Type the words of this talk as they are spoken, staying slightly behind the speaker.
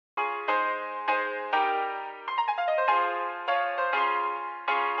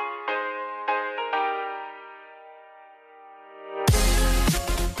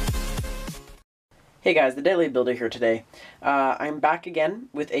Hey guys, the Daily Builder here today. I'm back again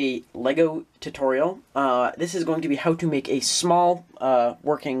with a Lego tutorial. This is going to be how to make a small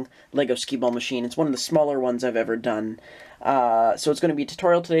working Lego SkeeBall machine. It's one of the smaller ones I've ever done. So it's going to be a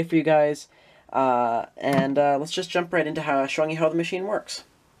tutorial today for you guys. Let's just jump right into showing you how the machine works.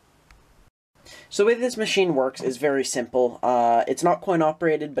 So the way this machine works is very simple. It's not coin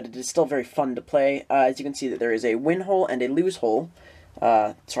operated, but it is still very fun to play. As you can see, that there is a win hole and a lose hole.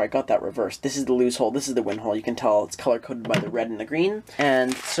 Sorry, I got that reversed. This is the lose hole, this is the win hole. You can tell it's color-coded by the red and the green.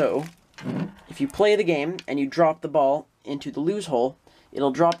 And so, if you play the game and you drop the ball into the lose hole,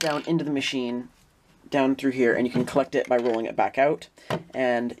 it'll drop down into the machine, down through here, and you can collect it by rolling it back out.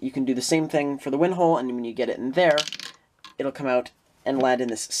 And you can do the same thing for the win hole, and when you get it in there, it'll come out and land in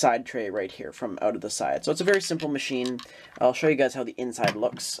this side tray right here from out of the side. So it's a very simple machine. I'll show you guys how the inside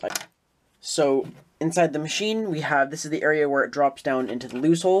looks. So inside the machine we have, this is the area where it drops down into the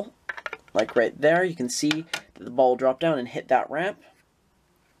lose hole, like right there. You can see that the ball will drop down and hit that ramp,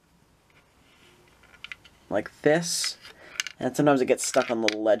 like this. And sometimes it gets stuck on the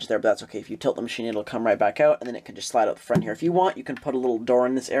little ledge there, but that's okay. If you tilt the machine, it'll come right back out, and then it can just slide out the front here. If you want, you can put a little door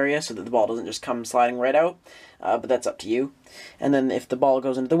in this area so that the ball doesn't just come sliding right out, but that's up to you. And then if the ball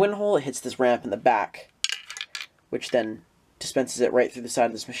goes into the win hole, it hits this ramp in the back, which then dispenses it right through the side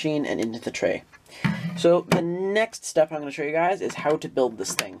of this machine and into the tray. So the next step I'm going to show you guys is how to build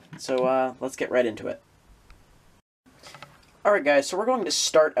this thing. So let's get right into it. Alright guys, so we're going to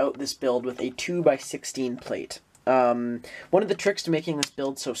start out this build with a 2x16 plate. One of the tricks to making this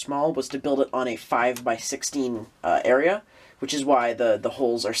build so small was to build it on a 5x16 area, which is why the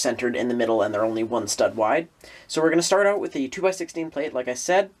holes are centered in the middle and they're only one stud wide. So we're going to start out with a 2x16 plate, like I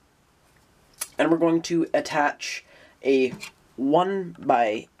said, and we're going to attach a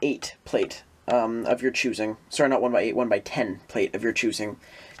 1x8 plate of your choosing. Sorry, not 1x8, 1x10 plate of your choosing,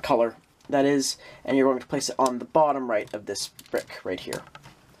 color that is, and you're going to place it on the bottom right of this brick right here,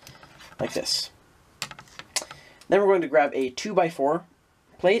 like this. Then we're going to grab a 2x4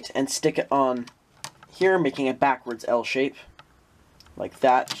 plate and stick it on here, making a backwards L shape, like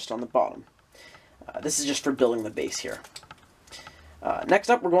that, just on the bottom. This is just for building the base here. Next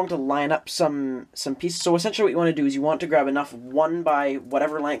up, we're going to line up some pieces. So essentially what you want to do is you want to grab enough 1 by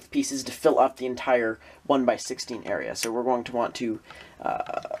whatever length pieces to fill up the entire 1x16 area. So we're going to want to,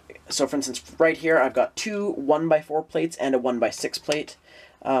 so for instance, right here I've got two 1x4 plates and a 1x6 plate,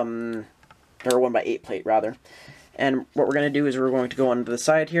 or 1x8 plate rather. And what we're going to do is we're going to go onto the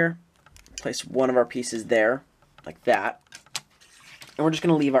side here, place one of our pieces there, like that. And we're just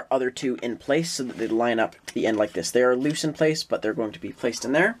going to leave our other two in place so that they line up to the end like this. They are loose in place, but they're going to be placed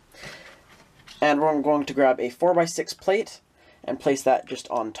in there. And we're going to grab a 4x6 plate and place that just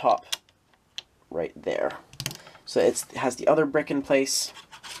on top, right there. So it has the other brick in place.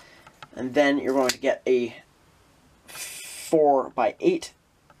 And then you're going to get a 4x8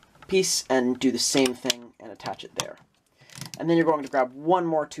 piece and do the same thing and attach it there. And then you're going to grab one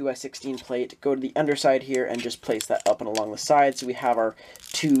more 2x16 plate, go to the underside here, and just place that up and along the side. So we have our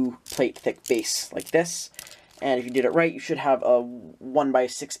 2 plate thick base like this. And if you did it right, you should have a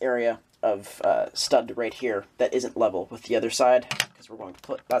 1x6 area of stud right here that isn't level with the other side, because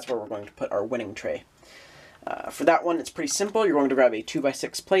that's where we're going to put our winning tray. For that one, it's pretty simple. You're going to grab a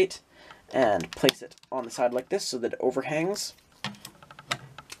 2x6 plate and place it on the side like this so that it overhangs.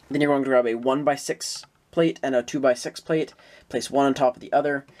 Then you're going to grab a 1x6 plate and a 2x6 plate, place one on top of the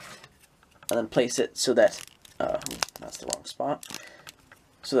other, and then place it so that, that's the wrong spot,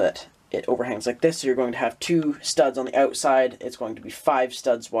 so that it overhangs like this. So you're going to have 2 studs on the outside, it's going to be 5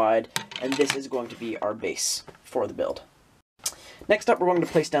 studs wide, and this is going to be our base for the build. Next up, we're going to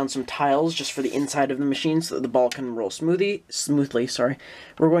place down some tiles just for the inside of the machine so that the ball can roll smoothly. We're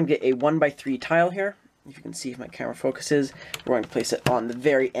going to get a 1x3 tile here. If you can see if my camera focuses, we're going to place it on the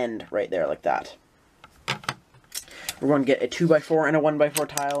very end right there, like that. We're going to get a 2x4 and a 1x4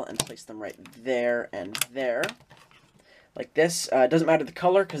 tile and place them right there and there, like this. It doesn't matter the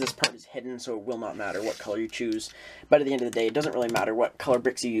color because this part is hidden, so it will not matter what color you choose. But at the end of the day, it doesn't really matter what color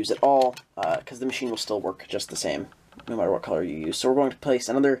bricks you use at all, because the machine will still work just the same, no matter what color you use. So we're going to place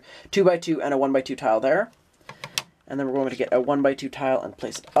another 2x2 and a 1x2 tile there. And then we're going to get a 1x2 tile and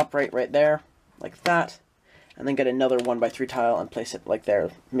place it upright right there, like that. And then get another 1x3 tile and place it like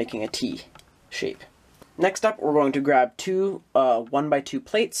there, making a T shape. Next up, we're going to grab 2 1x2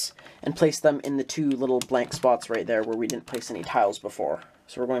 plates and place them in the 2 little blank spots right there where we didn't place any tiles before.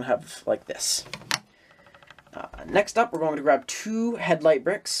 So we're going to have like this. Next up, we're going to grab 2 headlight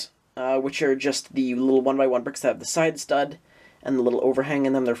bricks, which are just the little 1x1 bricks that have the side stud and the little overhang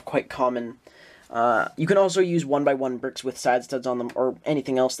in them. They're quite common. You can also use 1x1 bricks with side studs on them, or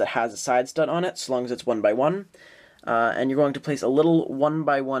anything else that has a side stud on it, so long as it's 1x1. And you're going to place a little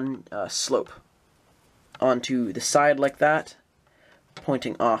 1x1 slope onto the side like that,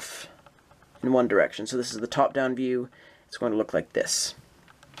 pointing off in one direction. So this is the top-down view. It's going to look like this.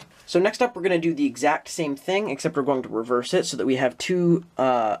 So next up, we're going to do the exact same thing, except we're going to reverse it so that we have two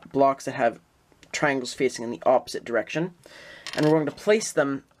blocks that have triangles facing in the opposite direction. And we're going to place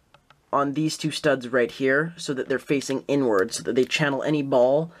them on these two studs right here so that they're facing inward, so that they channel any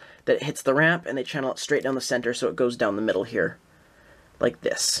ball that hits the ramp, and they channel it straight down the center so it goes down the middle here, like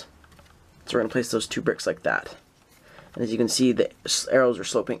this. So we're going to place those two bricks like that. And as you can see, the arrows are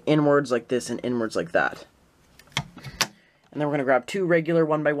sloping inwards like this and inwards like that. And then we're going to grab two regular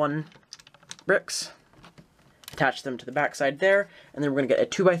 1x1 bricks, attach them to the back side there, and then we're going to get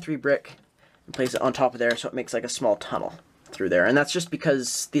a 2x3 brick and place it on top of there so it makes like a small tunnel through there. And that's just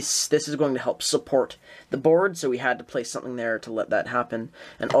because this is going to help support the board, so we had to place something there to let that happen.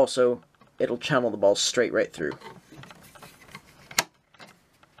 And also, it'll channel the ball straight right through.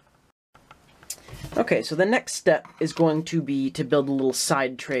 Okay, so the next step is going to be to build a little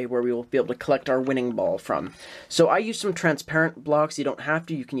side tray where we will be able to collect our winning ball from. So I use some transparent blocks. You don't have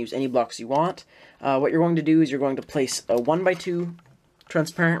to. You can use any blocks you want. What you're going to do is you're going to place a 1x2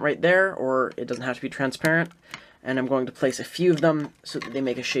 transparent right there, or it doesn't have to be transparent. And I'm going to place a few of them so that they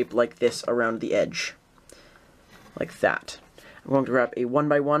make a shape like this around the edge. Like that. I'm going to grab a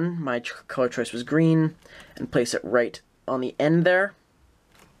 1x1, my color choice was green, and place it right on the end there.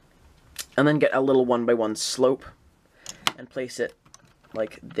 And then get a little 1x1 slope and place it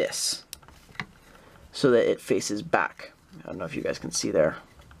like this so that it faces back. I don't know if you guys can see there.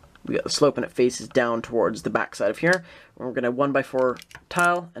 We got the slope and it faces down towards the back side of here. We're going to 1x4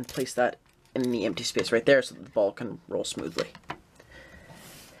 tile and place that in the empty space right there so that the ball can roll smoothly.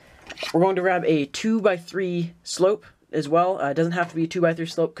 We're going to grab a 2x3 slope as well. It doesn't have to be a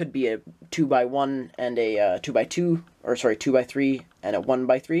 2x3 slope, could be a 2x1 and a 2x2, or sorry, 2x3 and a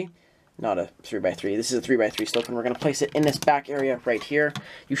 1x3, not a 3x3. This is a 3x3 slope, and we're going to place it in this back area right here.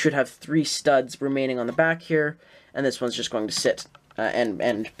 You should have 3 studs remaining on the back here, and this one's just going to sit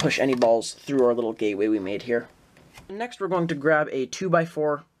and push any balls through our little gateway we made here. Next, we're going to grab a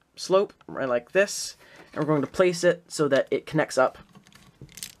 2x4 slope, right like this, and we're going to place it so that it connects up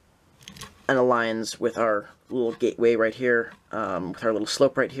and aligns with our little gateway right here, with our little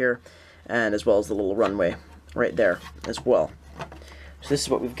slope right here, and as well as the little runway right there as well. So this is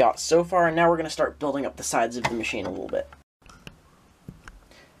what we've got so far, and now we're going to start building up the sides of the machine a little bit.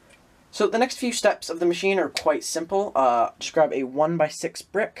 So the next few steps of the machine are quite simple. Just grab a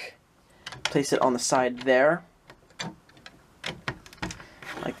 1x6 brick, place it on the side there,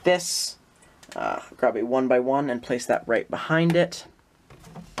 like this. Grab a 1x1 and place that right behind it,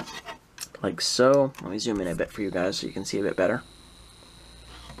 like so. Let me zoom in a bit for you guys so you can see a bit better.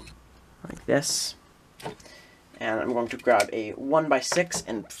 Like this. And I'm going to grab a 1x6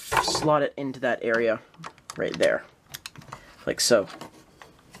 and slot it into that area right there, like so.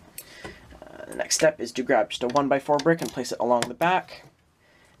 The next step is to grab just a 1x4 brick and place it along the back.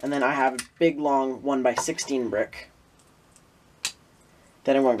 And then I have a big long 1x16 brick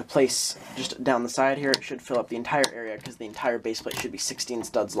that I'm going to place just down the side here. It should fill up the entire area because the entire base plate should be 16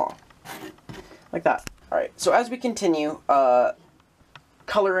 studs long. Like that. Alright, so as we continue,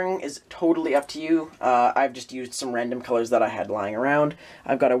 coloring is totally up to you. I've just used some random colors that I had lying around.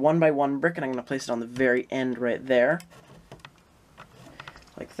 I've got a 1x1 brick and I'm going to place it on the very end right there.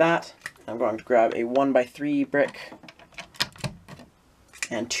 Like that. I'm going to grab a 1x3 brick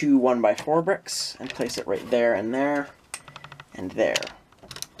and 2 1x4 bricks and place it right there and there and there.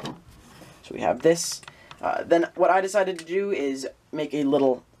 So we have this. Then what I decided to do is make a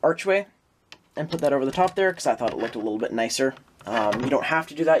little archway and put that over the top there because I thought it looked a little bit nicer. You don't have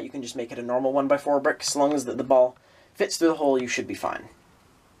to do that. You can just make it a normal 1x4 brick. As long as the ball fits through the hole, you should be fine.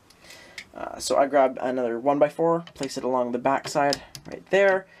 So I grab another 1x4, place it along the back side right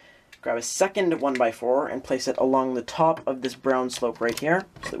there. Grab a second 1x4 and place it along the top of this brown slope right here,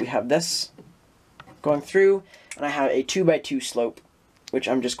 so that we have this going through. And I have a 2x2 slope, which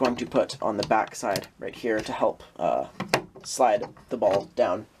I'm just going to put on the back side right here to help slide the ball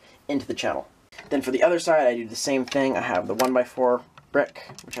down into the channel. Then for the other side, I do the same thing. I have the 1x4 brick,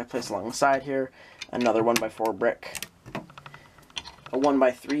 which I place along the side here, another 1x4 brick, a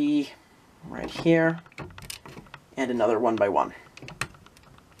 1x3 right here, and another 1x1.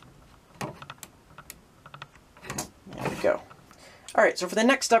 There we go. Alright, so for the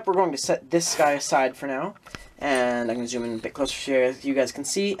next step, we're going to set this guy aside for now. And I'm going to zoom in a bit closer so you guys can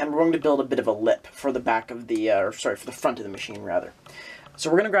see. And we're going to build a bit of a lip for the back of the, for the front of the machine, rather. So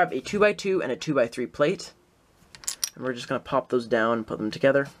we're going to grab a 2x2 and a 2x3 plate, and we're just going to pop those down and put them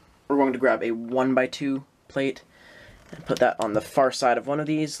together. We're going to grab a 1x2 plate and put that on the far side of one of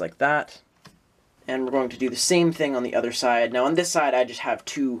these, like that. And we're going to do the same thing on the other side. Now on this side, I just have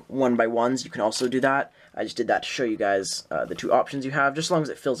two 1x1s. You can also do that. I just did that to show you guys the two options you have. Just as long as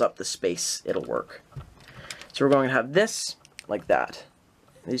it fills up the space, it'll work. So we're going to have this like that.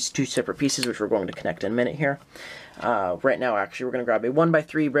 These two separate pieces, which we're going to connect in a minute here. Right now, actually, we're going to grab a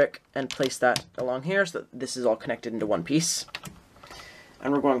 1x3 brick and place that along here so that this is all connected into one piece.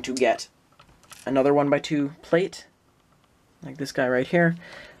 And we're going to get another 1x2 plate, like this guy right here.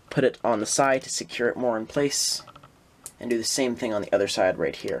 Put it on the side to secure it more in place, and do the same thing on the other side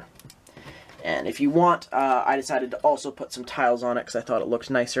right here. And if you want, I decided to also put some tiles on it because I thought it looked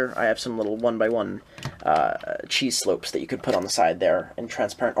nicer. I have some little 1x1 cheese slopes that you could put on the side there in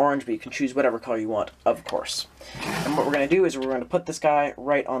transparent orange, but you can choose whatever color you want, of course. And what we're going to do is we're going to put this guy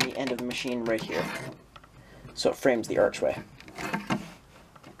right on the end of the machine right here, so it frames the archway,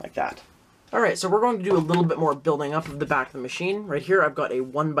 like that. Alright, so we're going to do a little bit more building up of the back of the machine. Right here I've got a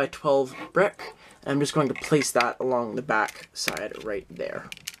 1x12 brick, and I'm just going to place that along the back side right there.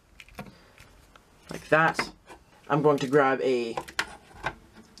 Like that. I'm going to grab a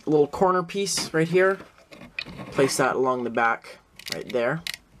little corner piece right here, place that along the back right there.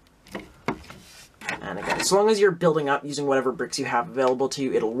 And again, as long as you're building up using whatever bricks you have available to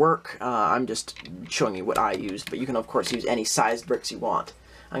you, it'll work. I'm just showing you what I used, but you can of course use any sized bricks you want.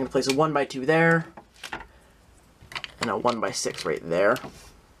 I'm going to place a 1x2 there, and a 1x6 right there,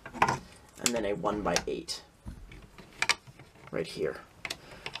 and then a 1x8 right here.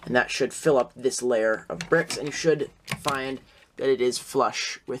 And that should fill up this layer of bricks, and you should find that it is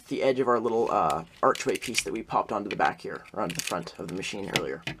flush with the edge of our little archway piece that we popped onto the back here, or onto the front of the machine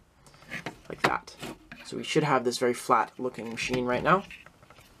earlier, like that. So we should have this very flat looking machine right now,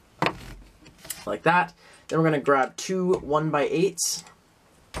 like that. Then we're going to grab two 1x8s,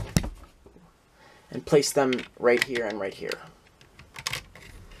 and place them right here and right here,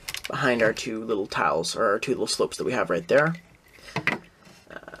 behind our two little tiles, or our two little slopes that we have right there.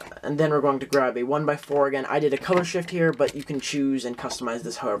 And then we're going to grab a 1x4 again. I did a color shift here, but you can choose and customize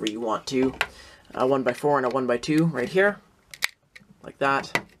this however you want to. A 1x4 and a 1x2 right here, like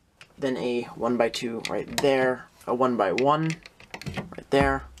that. Then a 1x2 right there, a 1x1 right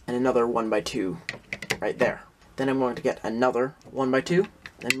there, and another 1x2 right there. Then I'm going to get another 1x2,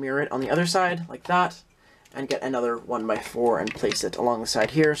 then mirror it on the other side like that, and get another 1x4 and place it along the side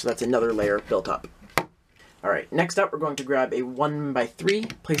here, so that's another layer built up. Alright, next up we're going to grab a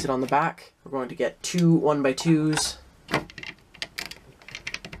 1x3, place it on the back. We're going to get two 1x2s,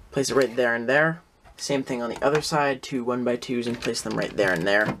 place it right there and there. Same thing on the other side, two 1x2s and place them right there and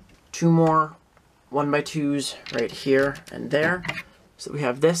there. Two more 1x2s right here and there. So we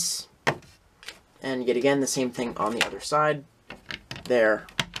have this, and yet again the same thing on the other side, there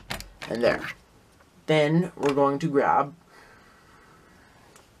and there. Then we're going to grab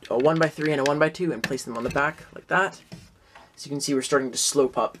a 1x3 and a 1x2 and place them on the back like that. So you can see we're starting to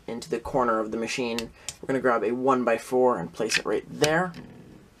slope up into the corner of the machine. We're going to grab a 1x4 and place it right there.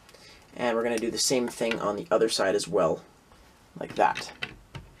 And we're going to do the same thing on the other side as well, like that.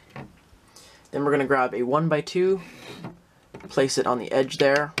 Then we're going to grab a 1x2, place it on the edge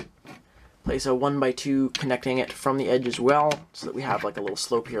there, place a 1x2 connecting it from the edge as well, so that we have like a little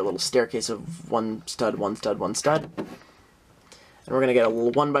slope here, a little staircase of one stud, one stud, one stud. And we're going to get a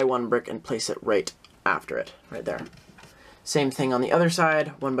little 1x1 brick and place it right after it, right there. Same thing on the other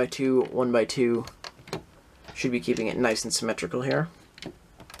side, 1x2, 1x2. Should be keeping it nice and symmetrical here.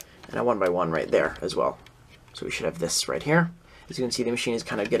 And a 1x1 right there as well. So we should have this right here. As you can see, the machine is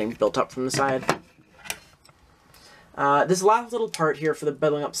kind of getting built up from the side. This last little part here for the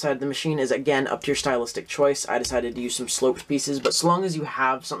building up side of the machine is again up to your stylistic choice. I decided to use some sloped pieces, but so long as you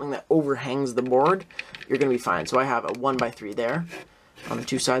have something that overhangs the board, you're going to be fine. So I have a 1x3 there on the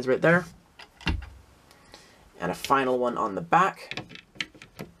two sides right there, and a final one on the back.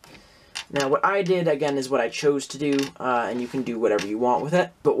 Now what I did again is what I chose to do, and you can do whatever you want with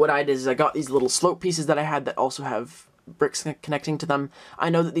it. But what I did is I got these little slope pieces that I had that also have bricks connecting to them. I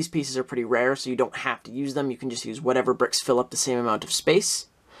know that these pieces are pretty rare, so you don't have to use them. You can just use whatever bricks fill up the same amount of space.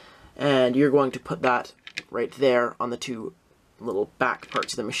 And you're going to put that right there on the two little back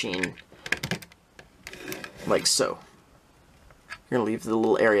parts of the machine, like so. You're going to leave the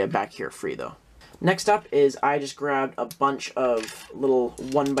little area back here free though. Next up is I just grabbed a bunch of little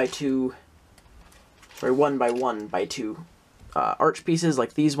 1x2, sorry, 1x1x2 arch pieces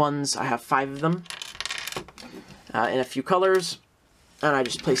like these ones. I have 5 of them. In a few colors, and I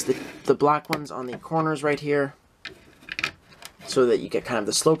just placed the black ones on the corners right here, so that you get kind of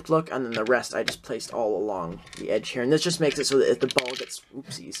the sloped look, and then the rest I just placed all along the edge here. And this just makes it so that if the ball gets,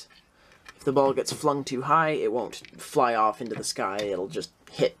 oopsies, if the ball gets flung too high, it won't fly off into the sky. It'll just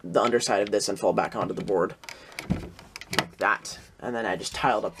hit the underside of this and fall back onto the board like that. And then I just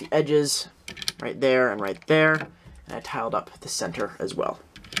tiled up the edges right there and right there, and I tiled up the center as well.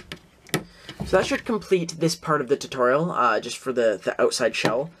 So that should complete this part of the tutorial, just for the outside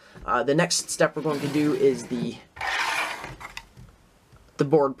shell. The next step we're going to do is the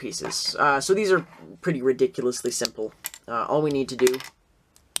board pieces. So these are pretty ridiculously simple. All we need to do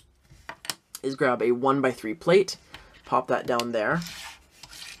is grab a 1x3 plate, pop that down there.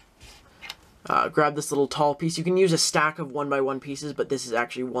 Grab this little tall piece. You can use a stack of 1x1 pieces, but this is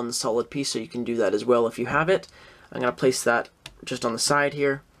actually one solid piece, so you can do that as well if you have it. I'm going to place that just on the side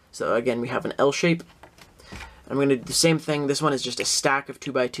here. So again, we have an L shape. I'm going to do the same thing. This one is just a stack of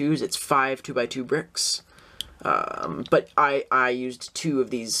 2x2s. It's 5 2x2 bricks. But I used 2 of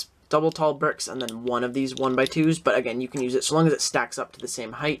these double tall bricks and then 1 of these 1x2s. But again, you can use it, so long as it stacks up to the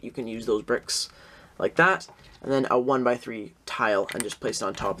same height, you can use those bricks like that. And then a 1x3 tile and just place it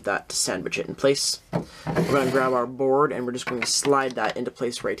on top of that to sandwich it in place. We're going to grab our board and we're just going to slide that into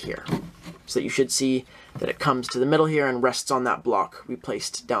place right here. So that you should see that it comes to the middle here and rests on that block we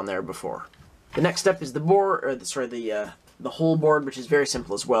placed down there before. The next step is the board, or the whole board, which is very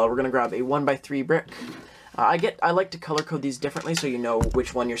simple as well. We're going to grab a 1x3 brick. I like to color code these differently so you know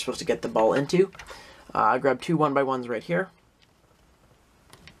which one you're supposed to get the ball into. I grab 2 1x1s right here.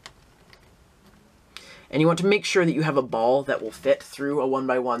 And you want to make sure that you have a ball that will fit through a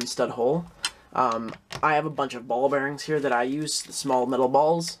 1x1 stud hole. I have a bunch of ball bearings here that I use, the small metal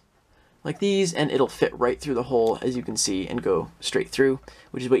balls, like these, and it'll fit right through the hole, as you can see, and go straight through,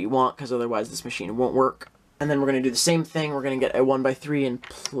 which is what you want, because otherwise this machine won't work. And then we're going to do the same thing. We're going to get a 1x3 and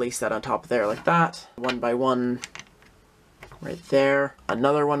place that on top of there like that. 1x1 right there,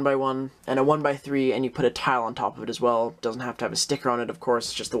 another 1x1, and a 1x3, and you put a tile on top of it as well. Doesn't have to have a sticker on it, of course,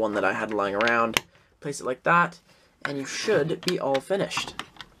 it's just the one that I had lying around. Place it like that, and you should be all finished.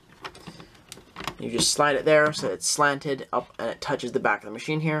 You just slide it there so it's slanted up and it touches the back of the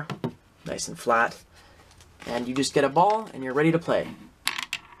machine here. Nice and flat. And you just get a ball and you're ready to play.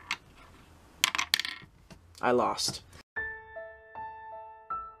 I lost.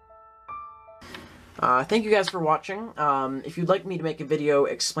 Thank you guys for watching. If you'd like me to make a video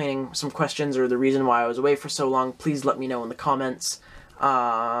explaining some questions or the reason why I was away for so long, please let me know in the comments.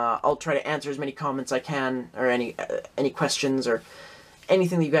 I'll try to answer as many comments I can, or any questions or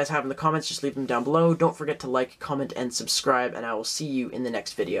anything that you guys have in the comments, just leave them down below. Don't forget to like, comment, and subscribe, and I will see you in the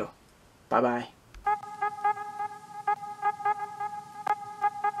next video. Bye-bye.